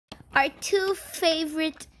our two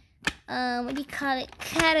favorite,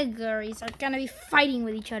 categories are gonna be fighting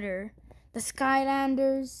with each other. The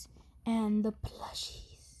Skylanders and the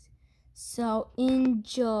plushies. So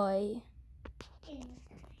enjoy.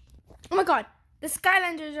 Oh my god, the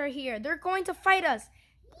Skylanders are here. They're going to fight us.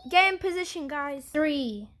 Get in position, guys.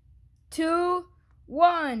 3, 2,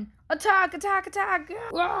 1. Attack, attack, attack.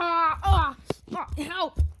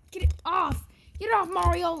 Help. Get it off. Get it off,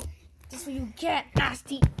 Mario. This is what you get,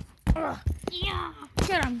 nasty. Yeah.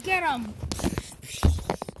 Get him, get him.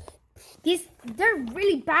 They're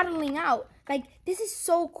really battling out. Like, this is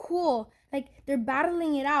so cool. Like, they're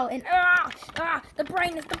battling it out. And, the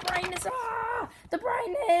brightness, the brightness, the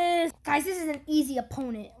brightness. Guys, this is an easy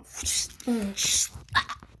opponent.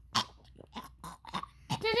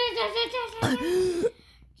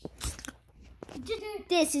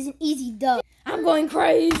 This is an easy dub. I'm going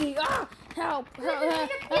crazy. Help.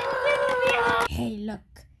 Hey,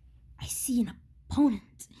 look. I see an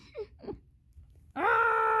opponent.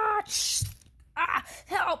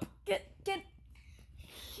 Help. Get.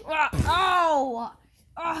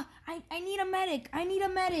 I need a medic. I need a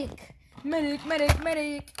medic.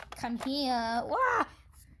 Medic. Come here.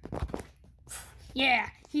 Yeah,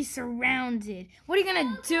 he's surrounded. What are you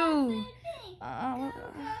gonna do?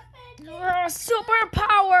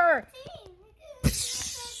 Superpower!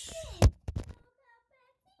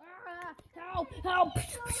 Help!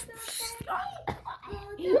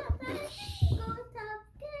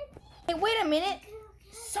 Hey, wait a minute.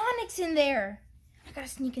 Sonic's in there. I gotta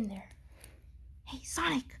sneak in there. Hey,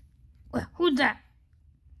 Sonic. Well, who's that?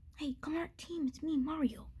 Hey, come on our team. It's me,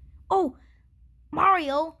 Mario. Oh,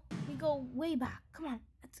 Mario. We go way back. Come on.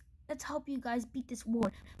 Let's help you guys beat this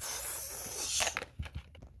war.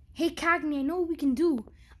 Hey, Cagney, I know what we can do.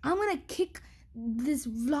 I'm gonna kick this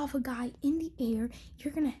lava guy in the air.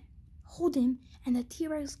 You're gonna hold him, and the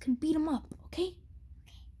T-Rex can beat him up, okay?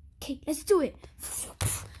 Okay, let's do it.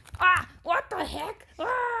 What the heck?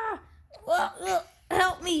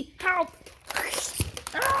 Help me, help.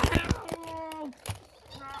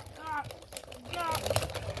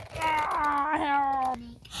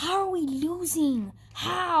 How are we losing?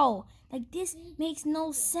 How? Like, this makes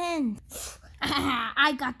no sense.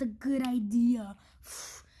 I got the good idea.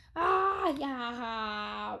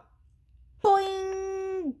 Yeah.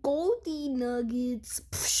 Boing! Goldie nuggets.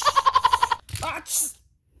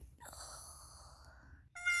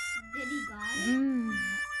 Did he got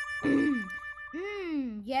it?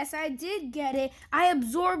 Yes, I did get it. I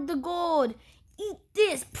absorbed the gold. Eat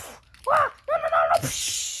this. No.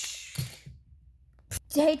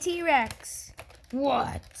 Hey, T-Rex.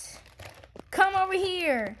 What? Come over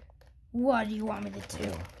here. What do you want me to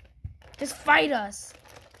do? Just fight us.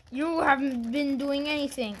 You haven't been doing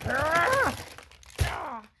anything. Get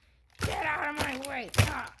out of my way.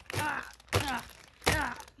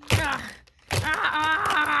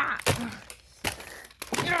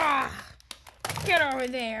 Get over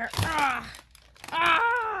there.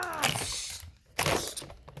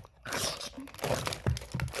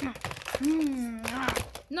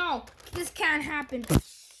 No, this can't happen.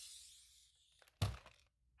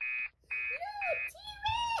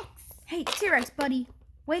 Hey, T-Rex, buddy.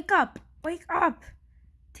 Wake up. Wake up.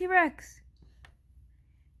 T-Rex.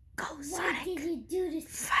 Go, Sonic. Why did you do this to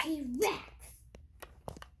T-Rex?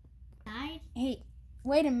 Hey,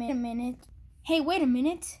 wait a minute. Hey, wait a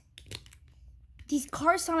minute. These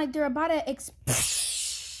cars sound like they're about to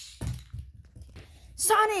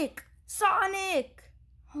Sonic!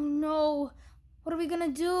 Oh no. What are we gonna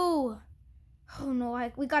do? Oh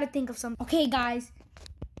no, we gotta think of something. Okay, guys.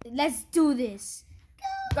 Let's do this.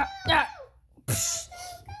 Go.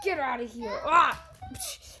 Get out of here.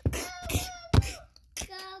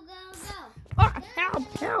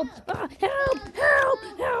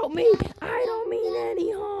 Help me. I don't mean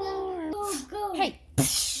any harm. Go. Hey. Go.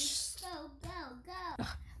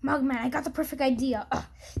 Mugman, I got the perfect idea.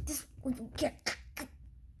 This will you get.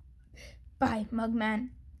 Bye, Mugman.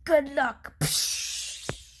 Good luck.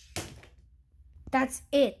 That's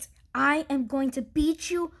it. I am going to beat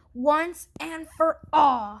you once and for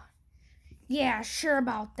all. Yeah, sure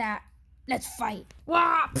about that. Let's fight.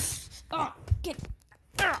 Get.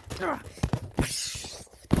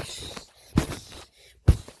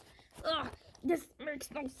 This makes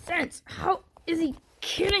no sense. How is he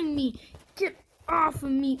killing me? Get off of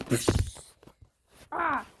me.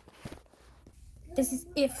 This is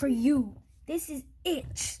it for you. This is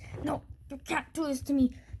it. No, you can't do this to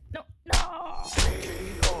me. No. Oh,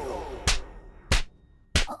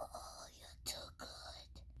 you're too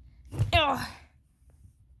good.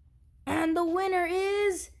 And the winner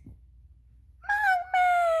is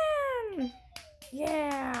Mugman.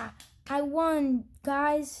 Yeah, I won,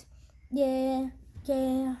 guys. Yeah.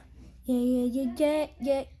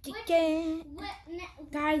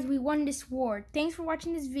 Guys, we won this war. Thanks for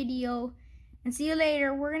watching this video, and see you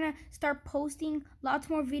later. We're gonna start posting lots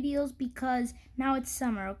more videos because now it's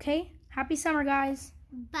summer, okay? Happy summer, guys.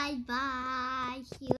 Bye-bye.